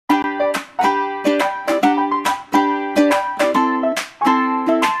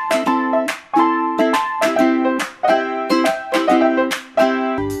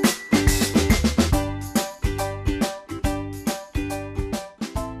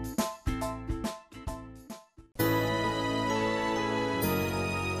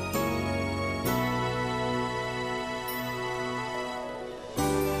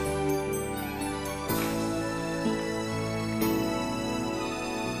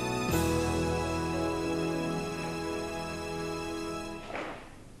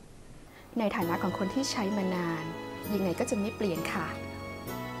ในฐานะของคนที่ใช้มานานยังไงก็จะไม่เปลี่ยนค่ะ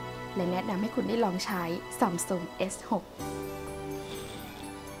และแนะนำให้คุณได้ลองใช้ Samsung S6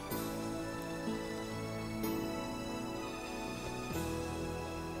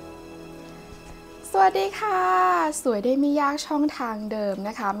สวัสดีค่ะสวยได้ไม่ยากช่องทางเดิมน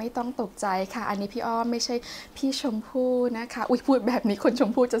ะคะไม่ต้องตกใจค่ะอันนี้พี่อ้อมไม่ใช่พี่ชมพู่นะคะอุ๊ยพูดแบบนี้คนช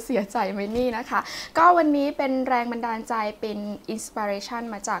มพู่จะเสียใจไหมนี่นะคะก็วันนี้เป็นแรงบันดาลใจเป็นอินสปิเรชัน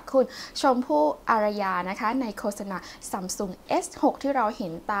มาจากคุณชมพู่อารยานะคะในโฆษณา Samsung S6 ที่เราเห็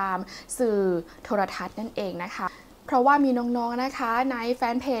นตามสื่อโทรทัศน์นั่นเองนะคะเพราะว่ามีน้องๆนะคะในแฟ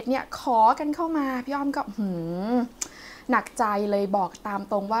นเพจเนี่ยขอกันเข้ามาพี่อ้อมก็หนักใจเลยบอกตาม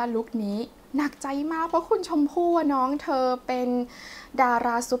ตรงว่าลุคนี้หนักใจมากเพราะคุณชมพู่น้องเธอเป็นดาร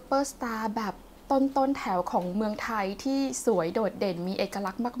าซูเปอร์สตาร์แบบต้นแถวของเมืองไทยที่สวยโดดเด่นมีเอก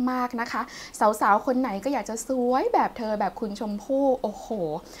ลักษณ์มากๆนะคะสาวๆคนไหนก็อยากจะสวยแบบเธอแบบคุณชมพู่โอ้โห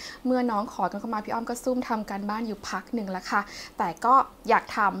เมื่อน้องขอกันเข้ามาพี่อ้อมก็ซุ่มทำการบ้านอยู่พักหนึ่งแล้วค่ะแต่ก็อยาก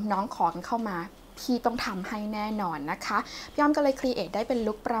ทำน้องขอกันเข้ามาพี่ต้องทำให้แน่นอนนะคะพี่อ้อมก็เลยครีเอทได้เป็น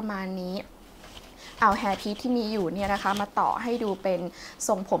ลุคประมาณนี้เอาแฮร์พีซที่มีอยู่เนี่ยนะคะมาต่อให้ดูเป็นท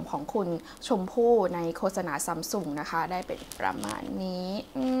รงผมของคุณชมพู่ในโฆษณา Samsung นะคะได้เป็นประมาณนี้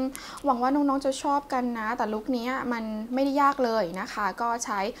หวังว่าน้องๆจะชอบกันนะแต่ลุคนี้มันไม่ได้ยากเลยนะคะก็ใ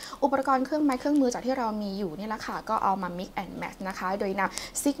ช้อุปกรณ์เครื่องไม้เครื่องมือจากที่เรามีอยู่นี่แหละค่ะก็เอามา mix and match นะคะโดยน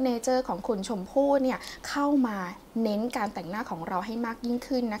ำ signature ของคุณชมพู่เนี่ยเข้ามาเน้นการแต่งหน้าของเราให้มากยิ่ง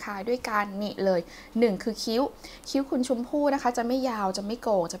ขึ้นนะคะด้วยการนี่เลย1คือคิ้วคุณชมพู่นะคะจะไม่ยาวจะไม่โ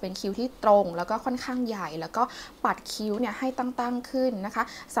ก่งจะเป็นคิ้วที่ตรงแล้วก็ค่อนข้างใหญ่แล้วก็ปัดคิ้วเนี่ยให้ตั้งขึ้นนะคะ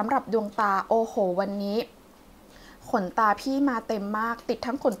สำหรับดวงตาโอ้โหวันนี้ขนตาพี่มาเต็มมากติด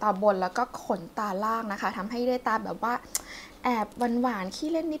ทั้งขนตาบนแล้วก็ขนตาล่างนะคะทำให้ได้ตาแบบว่าแอบหวานๆขี้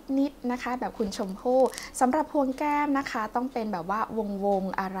เล่นนิดๆนะคะแบบคุณชมพู่สำหรับพวงแก้มนะคะต้องเป็นแบบว่าวง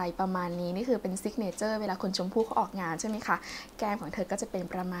อะไรประมาณนี้นี่คือเป็นซิกเนเจอร์เวลาคุณชมพู่เขาออกงานใช่ไหมคะแก้มของเธอก็จะเป็น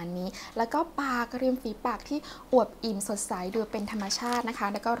ประมาณนี้แล้วก็ปากริมฝีปากที่อวบอิ่มสดใสดูเป็นธรรมชาตินะคะ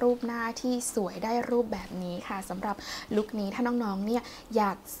แล้วก็รูปหน้าที่สวยได้รูปแบบนี้ค่ะสำหรับลุคนี้ถ้าน้องๆเนี่ยอย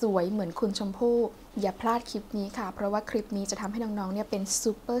ากสวยเหมือนคุณชมพู่อย่าพลาดคลิปนี้ค่ะเพราะว่าคลิปนี้จะทำให้น้องๆเนี่ยเป็น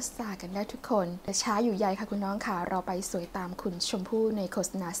ซูเปอร์สตาร์กันได้ทุกคนแต่ช้าอยู่ใหญ่ค่ะคุณน้องค่ะเราไปสวยตามคุณชมพู่ในโฆ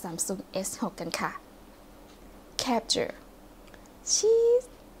ษณา Samsung S6 กันค่ะ Capture Cheese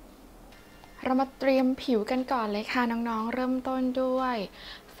เรามาเตรียมผิวกันก่อนเลยค่ะน้องๆเริ่มต้นด้วย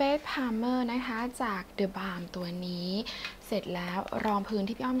เฟสพาร์เมอร์นะคะจาก The Balm ตัวนี้เสร็จแล้วรองพื้น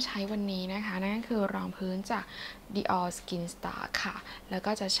ที่พี่อ้อมใช้วันนี้นะคะนั่นก็คือรองพื้นจาก Dior Skin Star ค่ะแล้ว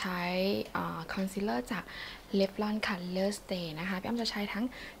ก็จะใช้คอนซีลเลอร์จาก Revlon Color Stay นะคะพี่อ้อมจะใช้ทั้ง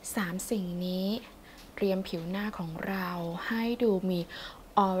3สิ่งนี้เตรียมผิวหน้าของเราให้ดูมี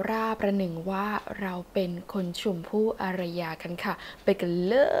ออร่าประหนึ่งว่าเราเป็นคนชมพู่อารยากันค่ะไปกัน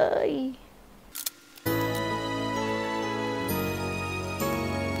เลย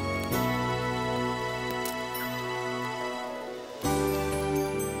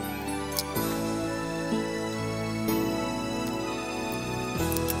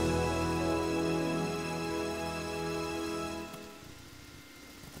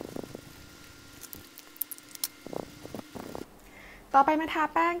ต่อไปมาทา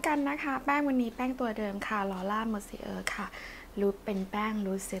แป้งกันนะคะแป้งวันนี้แป้งตัวเดิมค่ะลอร่าเมอร์ซิเออร์ค่ะรูทเป็นแป้ง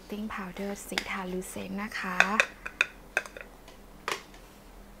รูทเซตติ้งพาวเดอร์สีทาลูเซนนะคะ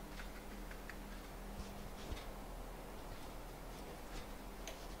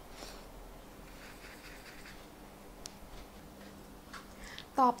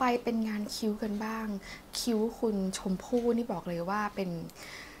ต่อไปเป็นงานคิ้วกันบ้างคิ้วคุณชมพู่นี่บอกเลยว่าเป็น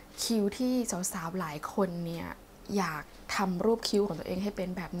คิ้วที่สาวๆหลายคนเนี่ยอยากทำรูปคิ้วของตัวเองให้เป็น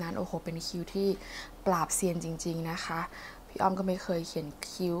แบบนั้นโอ้โหเป็นคิ้วที่ปราบเซียนจริงๆนะคะพี่อ้อมก็ไม่เคยเขียน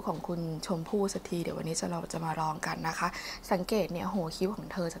คิ้วของคุณชมพู่สักทีเดี๋ยววันนี้เราจะมาลองกันนะคะสังเกตเนี่ยโหคิ้วของ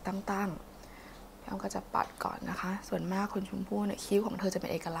เธอจะตั้งพี่อ้อมก็จะปัดก่อนนะคะส่วนมากคุณชมพู่เนี่ยคิ้วของเธอจะเป็น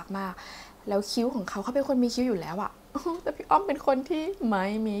เอกลักษณ์มากแล้วคิ้วของเขาเป็นคนมีคิ้วอยู่แล้วอะแต่พี่อ้อมเป็นคนที่ไม่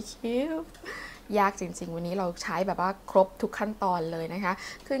มีคิ้วยากจริงๆวันนี้เราใช้แบบว่าครบทุกขั้นตอนเลยนะคะ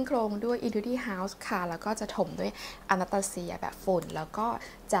ขึ้นโครงด้วย Intuitive House ค่ะแล้วก็จะถมด้วย Anastasia แบบฝุ่นแล้วก็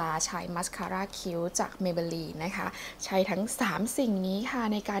จะใช้มัสคาร่าคิ้วจาก Maybelline นะคะใช้ทั้ง3สิ่งนี้ค่ะ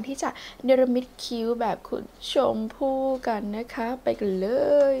ในการที่จะเนรมิตคิ้วแบบคุณชมพู่กันนะคะไปกันเล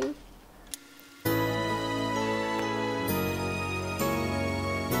ย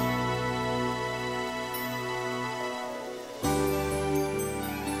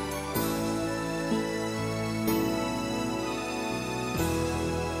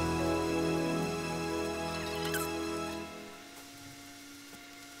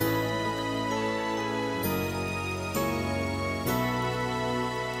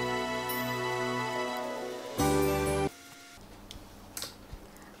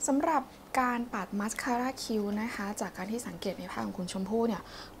สำหรับการปัดมัสคาร่าคิ้วนะคะจากการที่สังเกตในภาพของคุณชมพู่เนี่ย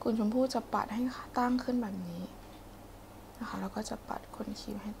คุณชมพู่จะปัดให้ตั้งขึ้นแบบนี้นะคะแล้วก็จะปัดขน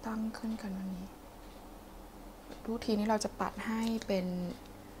คิ้วให้ตั้งขึ้นกันแบบนี้ทุกทีนี้เราจะปัดให้เป็น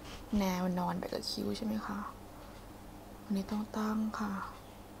แนวนอนแบบกับคิ้วใช่ไหมคะอันนี้ต้องตั้งค่ะ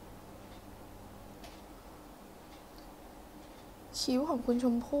คิ้วของคุณช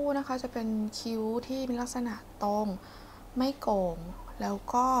มพู่นะคะจะเป็นคิ้วที่มีลักษณะตรงไม่โก่งแล้ว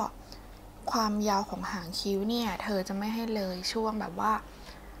ก็ความยาวของหางคิ้วเนี่ยเธอจะไม่ให้เลยช่วงแบบว่า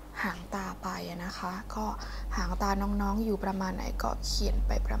หางตาไปนะคะก็หางตาน้องๆอยู่ประมาณไหนก็เขียนไ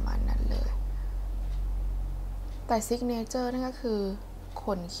ปประมาณนั้นเลยแต่ซิกเนเจอร์นั่นก็คือข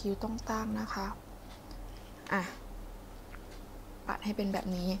นคิ้วต้องตั้งนะคะปัดให้เป็นแบบ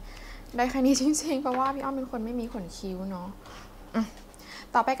นี้ได้แค่นี้จริงๆเพราะว่าพี่อ้อมเป็นคนไม่มีขนคิ้วเนาะ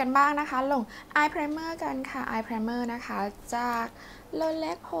ต่อไปกันบ้างนะคะลง Eye Primer กันค่ะ Eye Primer นะคะจากโลเ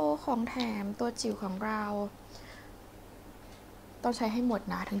ล็กโฮของแถมตัวจิ๋วของเราต้องใช้ให้หมด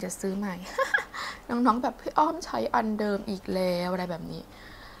นะถึงจะซื้อใหม่ น้องๆแบบพี่อ้อมใช้อันเดิมอีกแล้วอะไรแบบนี้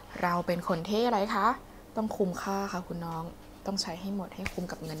เราเป็นคนเท่อะไรคะต้องคุ้มค่าค่ะคุณน้องต้องใช้ให้หมดให้คุ้ม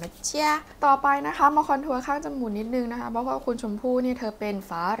กับเงินนะเจ๊ะต่อไปนะคะมาคอนทัวร์ข้างจมูกนิดนึงนะคะเพราะว่าคุณชมพู่เนี่ยเธอเป็น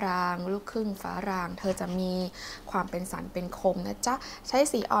ฝรั่งลูกครึ่งฝรั่งเธอจะมีความเป็นสันเป็นคมนะจ๊ะใช้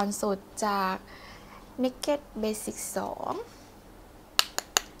สีอ่อนสุดจาก Naked Basic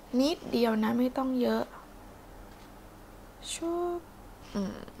 2นิดเดียวนะไม่ต้องเยอะชุบ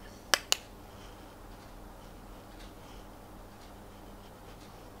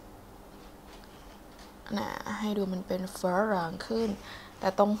นะให้ดูมันเป็นฝรั่งขึ้นแต่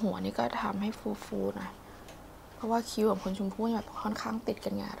ตรงหัวนี่ก็ทำให้ฟูๆหน่อยเพราะว่าคิ้วของคุณชมพู่แบบค่อนข้างติดกั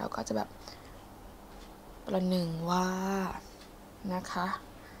นไงเราก็จะแบบประหนึ่งว่านะคะ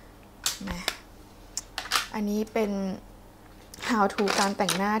นะอันนี้เป็น how to การแต่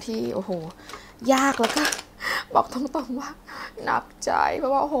งหน้าที่โอ้โหยากแล้วก็บอกตรงๆว่าหนักใจเพรา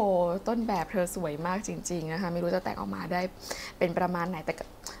ะว่าโอ้โหต้นแบบเธอสวยมากจริงๆนะคะไม่รู้จะแต่งออกมาได้เป็นประมาณไหนแต่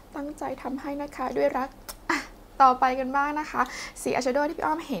ตั้งใจทำให้นะคะด้วยรักต่อไปกันบ้างนะคะสีอายแชโดว์ที่พี่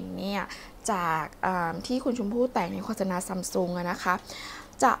อ้อมเห็นเนี่ยจากที่คุณชมพู่แต่งในโฆษณาซัมซุงนะคะ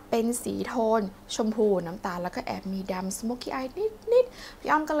จะเป็นสีโทนชมพูน้ำตาลแล้วก็แอบมีดำสโมกี้อายนิดๆพี่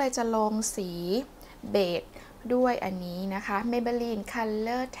อ้อมก็เลยจะลงสีเบจด้วยอันนี้นะคะ Maybelline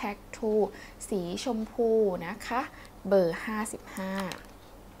Color Tattoo สีชมพูนะคะเบอร์ 55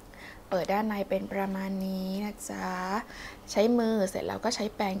เปิดด้านในเป็นประมาณนี้นะจ๊ะใช้มือเสร็จแล้วก็ใช้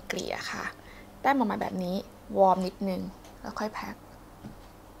แปรงเกลี่ยค่ะได้ออกมาแบบนี้วอร์มนิดนึงแล้วค่อยแพ็ค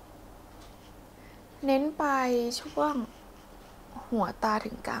เน้นไปช่วงหัวตาถึ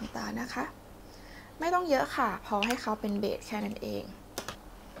งกลางตานะคะไม่ต้องเยอะค่ะพอให้เขาเป็นเบสแค่นั้นเอง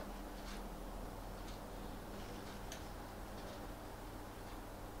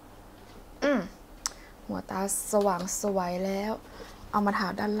หัวตาสว่างสวยแล้วเอามาทา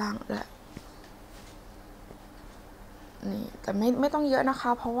ด้านล่างแล้วนี่แต่ไม่ต้องเยอะนะค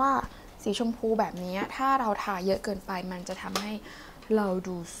ะเพราะว่าสีชมพูแบบนี้ถ้าเราทาเยอะเกินไปมันจะทำให้เรา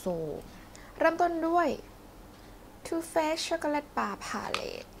ดูโซมเริ่มต้นด้วย Too Faced Chocolate Bar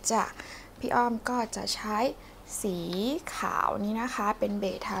Palette จ้ะพี่อ้อมก็จะใช้สีขาวนี้นะคะเป็นเบ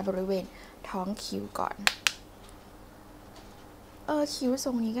สทาบริเวณท้องคิ้วก่อนคิ้วท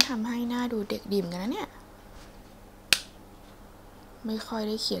รงนี้ก็ทำให้หน้าดูเด็กดิ่มกันนะเนี่ยไม่ค่อยไ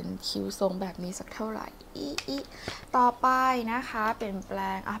ด้เขียนคิ้วทรงแบบนี้สักเท่าไหร่ต่อไปนะคะเป็นแปร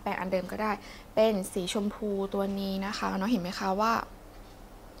งอันเดิมก็ได้เป็นสีชมพูตัวนี้นะคะน้องเห็นไหมคะว่า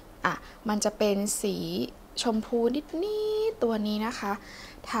มันจะเป็นสีชมพูนิดตัวนี้นะคะ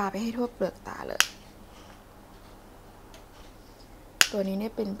ทาไปให้ทั่วเปลือกตาเลยตัวนี้เนี่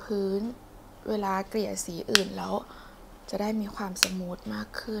ยเป็นพื้นเวลาเกลี่ยสีอื่นแล้วจะได้มีความสมูทมาก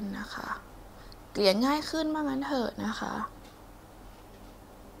ขึ้นนะคะเกลี่ยง่ายขึ้นว่างั้นเถอะนะคะ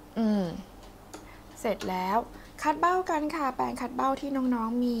เสร็จแล้วคัดเบ้ากันค่ะแปรงคัดเบ้าที่น้อง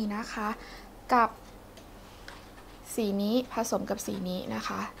ๆมีนะคะกับสีนี้ผสมกับสีนี้นะค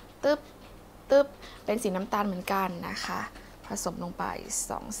ะตึ๊บเป็นสีน้ำตาลเหมือนกันนะคะผสมลงไป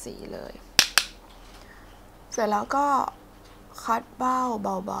2สีเลยเสร็จแล้วก็คัดเบ้าเ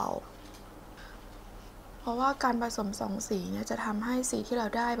บาๆเพราะว่าการผสม2สีเนี่ยจะทำให้สีที่เรา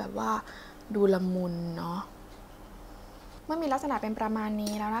ได้แบบว่าดูละมุนเนาะเมื่อมีลักษณะเป็นประมาณ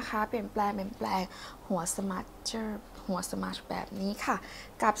นี้แล้วนะคะเปลี่ยนแปลงหัวสมัชแบบนี้ค่ะ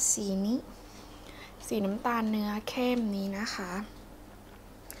กับสีนี้สีน้ำตาลเนื้อเข้มนี้นะคะ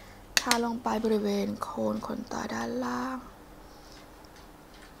ทาลงไปบริเวณโคนขนตาด้านล่าง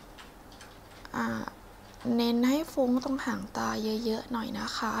เน้นให้ฟุ้งตรงหางตาเยอะๆหน่อยนะ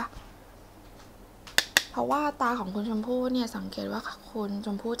คะ เพราะว่าตาของคุณชมพู่เนี่ยสังเกตว่าคุณช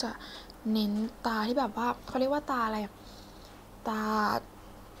มพู่จะเน้นตาที่แบบว่าเขาเรียกว่าตาอะไรตา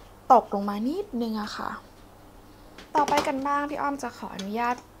ตกลงมานิดนึงอะค่ะต่อไปกันบ้างพี่อ้อมจะขออนุญา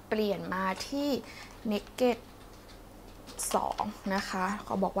ตเปลี่ยนมาที่ Naked 2นะคะเข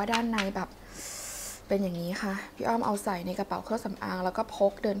าบอกว่าด้านในแบบเป็นอย่างนี้ค่ะพี่อ้อมเอาใส่ในกระเป๋าเครื่องสำอางแล้วก็พ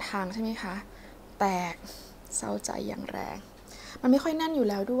กเดินทางใช่ไหมคะแตกเศร้าใจอย่างแรงมันไม่ค่อยแน่นอยู่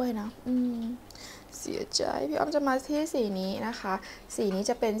แล้วด้วยนะเสียใจพี่อ้อมจะมาที่สีนี้นะคะสีนี้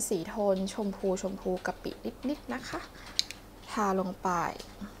จะเป็นสีโทนชมพูกะปินิดๆนะคะทาลงไป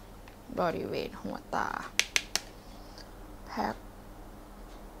บริเวณหัวตาแ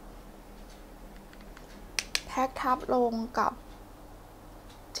พ็คทับลงกับ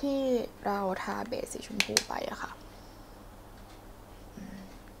ที่เราทาเบสสีชมพูไปอะค่ะ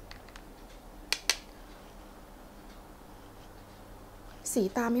สี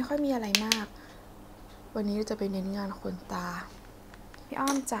ตาไม่ค่อยมีอะไรมากวันนี้จะไปเน้นงานขนตาพี่อ้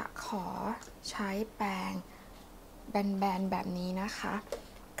อมจะขอใช้แปรงแบนๆแบบนี้นะคะ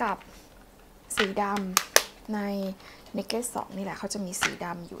กับสีดำใน Naked 2นี่แหละเขาจะมีสีด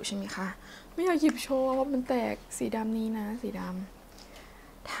ำอยู่ใช่ไหมคะไม่อยากหยิบโชว์เพราะมันแตกสีดำนี้นะสีด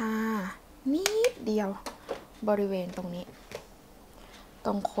ำทานิดเดียวบริเวณตรงนี้ต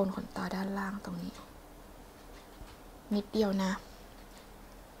รงโคนขนตาด้านล่างตรงนี้นิดเดียวนะ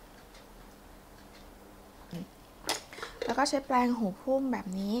แล้วก็ใช้แปรงหูพุ่มแบบ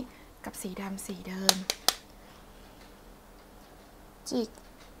นี้กับสีดำสีเดิมจิก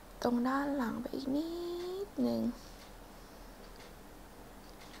ตรงด้านหลังไปอีกนิดนึง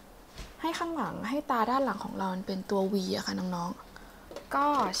ให้ข้างหลังให้ตาด้านหลังของเราเป็นตัว V อะค่ะน้องๆก็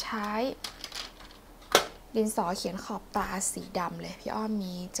ใช้ดินสอเขียนขอบตาสีดำเลยพี่อ้อม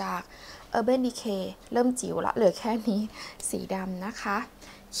มีจาก Urban Decay เริ่มจิ๋วละเหลือแค่นี้สีดำนะคะ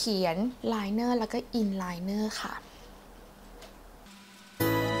เขียนไลเนอร์แล้วก็อินไลเนอร์ค่ะ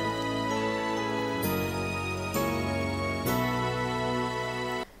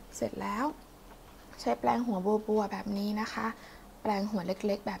เสร็จแล้วใช้แปรงหัวบัวๆแบบนี้นะคะแปรงหัวเ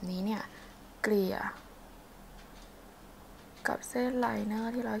ล็กๆแบบนี้เนี่ยเกลี่ยกับเส้นไลเนอ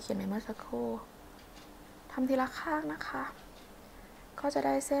ร์ที่เราเขียนในเมื่อสักครู่ทำทีละข้างนะคะก็จะไ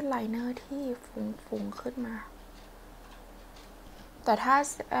ด้เส้นไลเนอร์ที่ฟุ้งๆขึ้นมาแต่ถ้า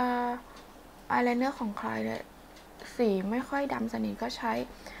อายไลเนอร์ของใครเนี่ยสีไม่ค่อยดำสนิทก็ใช้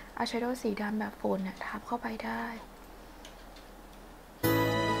อายแชโดว์สีดำแบบโฟนเนี่ยทับเข้าไปได้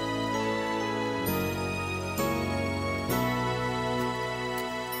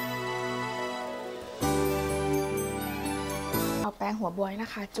เอาแปรงหัวบวยนะ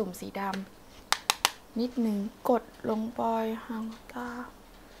คะจุ่มสีดำนิดนึงกดลงไปหางตา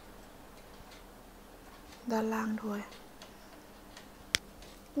ด้านล่างด้วย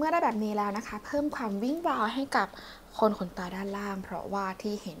เมื่อได้แบบนี้แล้วนะคะเพิ่มความวิ่งวาวให้กับคนขนตาด้านล่างเพราะว่า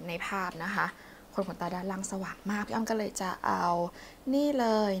ที่เห็นในภาพนะคะคนขนตาด้านล่างสว่างมากพี่อ้อมก็เลยจะเอานี่เล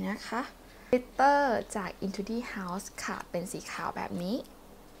ยนะคะกลิตเตอร์จาก Into the House ค่ะเป็นสีขาวแบบนี้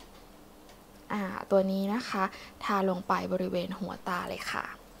ตัวนี้นะคะทาลงไปบริเวณหัวตาเลยค่ะ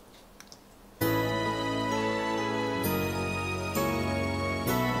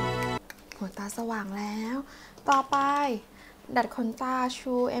หัวตาสว่างแล้วต่อไปดัดขนตา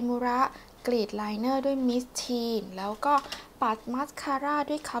ชูเอมูระกรีดไลเนอร์ด้วยมิสทีนแล้วก็ปัดมัสคาร่า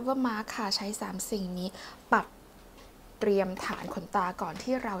ด้วยคัฟเวอร์มาร์คค่ะใช้3สิ่งนี้ปัดเตรียมฐานขนตาก่อน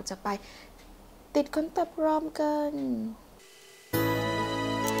ที่เราจะไปติดขนตาปลอมกัน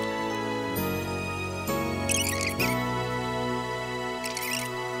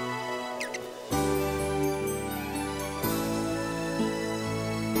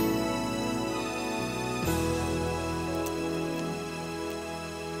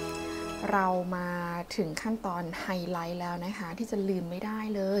เรามาถึงขั้นตอนไฮไลท์แล้วนะคะที่จะลืมไม่ได้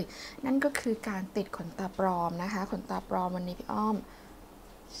เลยนั่นก็คือการติดขนตาปลอมนะคะขนตาปลอมวันนี้พี่อ้อม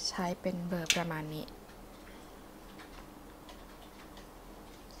ใช้เป็นเบอร์ประมาณนี้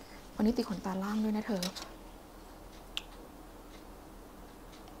วันนี้ติดขนตาล่างด้วยนะเธอ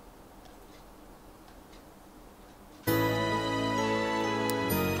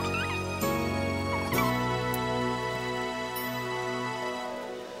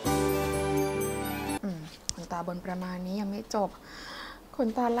ขนตาบนประมาณนี้ยังไม่จบขน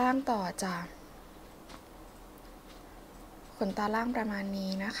ตาล่างต่อจ้ะขนตาล่างประมาณ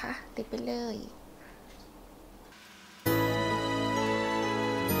นี้นะคะติดไปเลย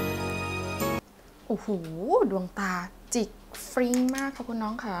โอ้โหดวงตาจิกฟริ้งมากค่ะคุณน้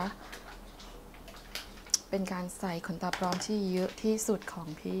องค่ะเป็นการใส่ขนตาปลอมที่เยอะที่สุดของ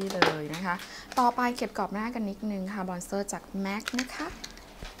พี่เลยนะคะต่อไปเก็บกรอบหน้ากันนิดนึงค่ะบอนเซอร์จาก MAC นะคะ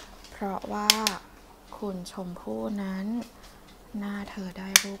เพราะว่าค คุณชมพู่นั้นหน้าเธอได้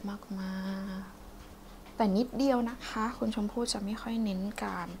รูปมากๆแต่นิดเดียวนะคะคุณชมพู่จะไม่ค่อยเน้นก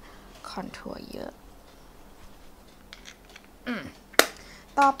ารคอนทัวร์เยอะ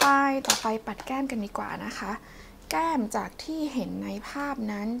ต่อไปปัดแก้มกันดีกว่านะคะแก้มจากที่เห็นในภาพ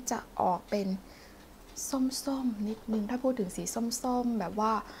นั้นจะออกเป็นส้มๆนิดนึงถ้าพูดถึงสีส้มๆแบบว่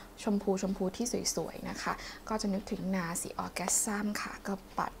าชมพูที่สวยๆนะคะก็จะนึกถึงนาสีออร์แกสซัมค่ะก็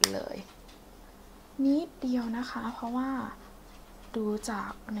ปัดเลยนิดเดียวนะคะเพราะว่าดูจา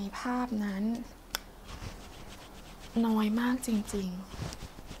กในภาพนั้นน้อยมากจริง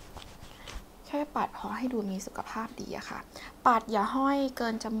ๆแค่ปัดพอให้ดูมีสุขภาพดีอะค่ะปัดอย่าห้อยเกิ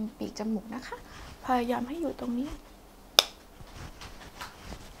นปีกจมูกนะคะพยายามให้อยู่ตรงนี้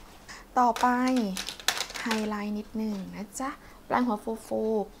ต่อไปไฮไลท์นิดหนึ่งนะจ๊ะแปรงหัวฟู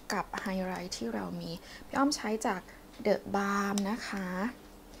กับไฮไลท์ที่เรามีพี่อ้อมใช้จากเดอะบาล์มนะคะ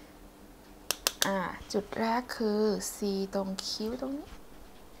จุดแรกคือ C ตรงคิ้วตรงนี้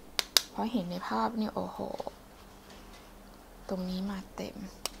เพราะเห็นในภาพเนี่ยโอ้โหตรงนี้มาเต็ม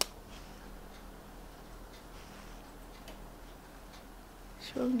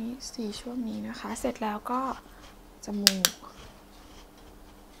ช่วงนี้4ช่วงนี้นะคะเสร็จแล้วก็จมูก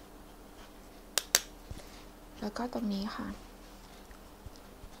แล้วก็ตรงนี้ค่ะ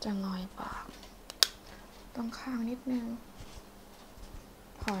จะงอยปากตรงข้างนิดนึง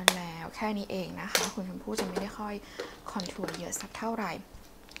พอแล้วแค่นี้เองนะคะคุณชมพู่จะไม่ได้ค่อยคอนทัวร์เยอะสักเท่าไหร่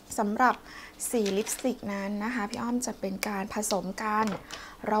สำหรับสีลิปสติกนั้นนะคะพี่อ้อมจะเป็นการผสมกัน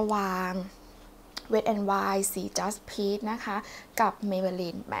ระหว่าง Wet n Wild สี Just Peach นะคะกับ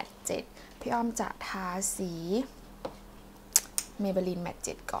Maybelline Matte 7พี่อ้อมจะทาสี Maybelline Matte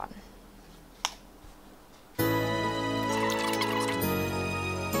 7ก่อน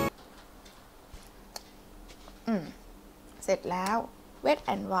เสร็จแล้ว Wet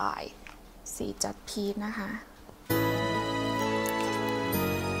n Wild สี Just Peach นะคะ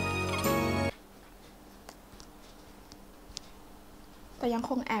แต่ยัง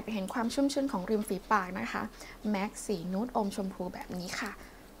คงแอบเห็นความชุ่มชื่นของริมฝีปากนะคะแม็กสีนูดอมชมพูแบบนี้ค่ะ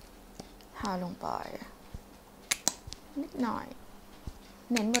ทาลงไปนิดหน่อย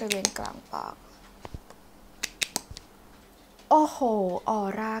เน้นบริเวณกลางปากโอ้โหออ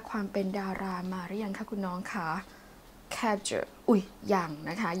ร่าความเป็นดารามาหรือยังคะคุณน้องคะcapture ยัง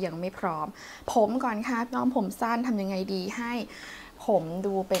นะคะยังไม่พร้อมผมก่อนค่ะน้องผมสั้นทำยังไงดีให้ผม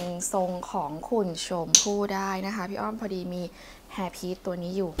ดูเป็นทรงของคุณชมพู่ได้นะคะพี่อ้อมพอดีมีแฮร์พีซตัว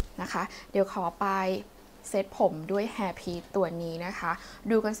นี้อยู่นะคะเดี๋ยวขอไปเซตผมด้วยแฮร์พีซตัวนี้นะคะ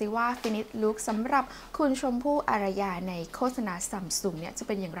ดูกันสิว่าฟินิชลุคสำหรับคุณชมพู่อารยาในโฆษณา Samsung เนี่ยจะเ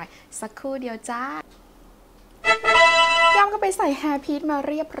ป็นอย่างไรสักครู่เดียวจ้าย่อมก็ไปใส่แฮร์พีซมา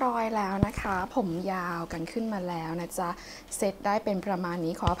เรียบร้อยแล้วนะคะผมยาวกันขึ้นมาแล้วนะจ๊ะเซตได้เป็นประมาณ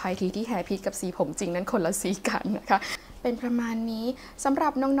นี้ขออภัยทีที่แฮร์พีซกับสีผมจริงนั้นคนละสีกันนะคะเป็นประมาณนี้สำหรั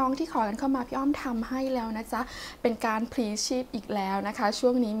บน้องๆที่ขอกันเข้ามาพี่อ้อมทำให้แล้วนะจ๊ะเป็นการพลีชีพอีกแล้วนะคะช่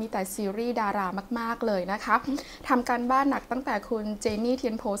วงนี้มีแต่ซีรีส์ดารามากๆเลยนะคะทำการบ้านหนักตั้งแต่คุณเจนนี่เที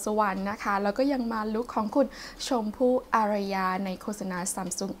ยนโพสวรรณนะคะแล้วก็ยังมาลุคของคุณชมพู่อารยาในโฆษณา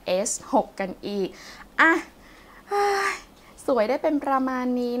Samsung S6 กันอีกสวยได้เป็นประมาณ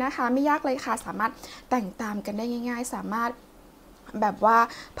นี้นะคะไม่ยากเลยค่ะสามารถแต่งตามกันได้ง่ายๆสามารถแบบว่า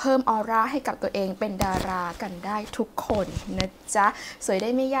เพิ่มออร่าให้กับตัวเองเป็นดารากันได้ทุกคนนะจ๊ะสวยได้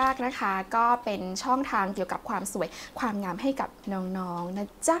ไม่ยากนะคะก็เป็นช่องทางเกี่ยวกับความสวยความงามให้กับน้องๆนะ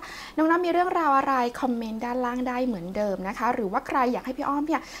จ๊ะน้องๆมีเรื่องราวอะไรคอมเมนต์ด้านล่างได้เหมือนเดิมนะคะหรือว่าใครอยากให้พี่อ้อม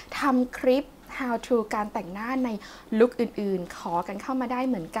เนี่ยทำคลิปhow to การแต่งหน้าในลุคอื่นๆขอกันเข้ามาได้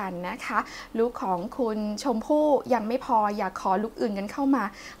เหมือนกันนะคะลุคของคุณชมพู่ยังไม่พออยากขอลุคอื่นกันเข้ามา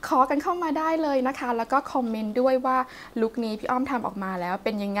ขอกันเข้ามาได้เลยนะคะแล้วก็คอมเมนต์ด้วยว่าลุคนี้พี่อ้อมทำออกมาแล้วเ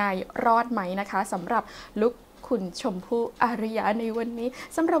ป็นยังไงรอดไหมนะคะสำหรับลุคคุณชมพู่อารยาในวันนี้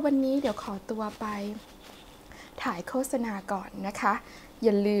สำหรับวันนี้เดี๋ยวขอตัวไปถ่ายโฆษณาก่อนนะคะอ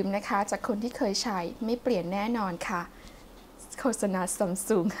ย่าลืมนะคะจากคนที่เคยใช้ไม่เปลี่ยนแน่นอนค่ะโฆษณา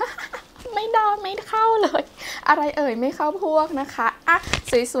Samsung ไม่ได้ไม่เข้าเลยอะไรเอ่ยไม่เข้าพวกนะคะ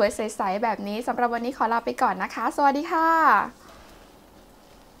สวยๆใสๆแบบนี้สำหรับวันนี้ขอลาไปก่อนนะคะสวัสดีค่ะ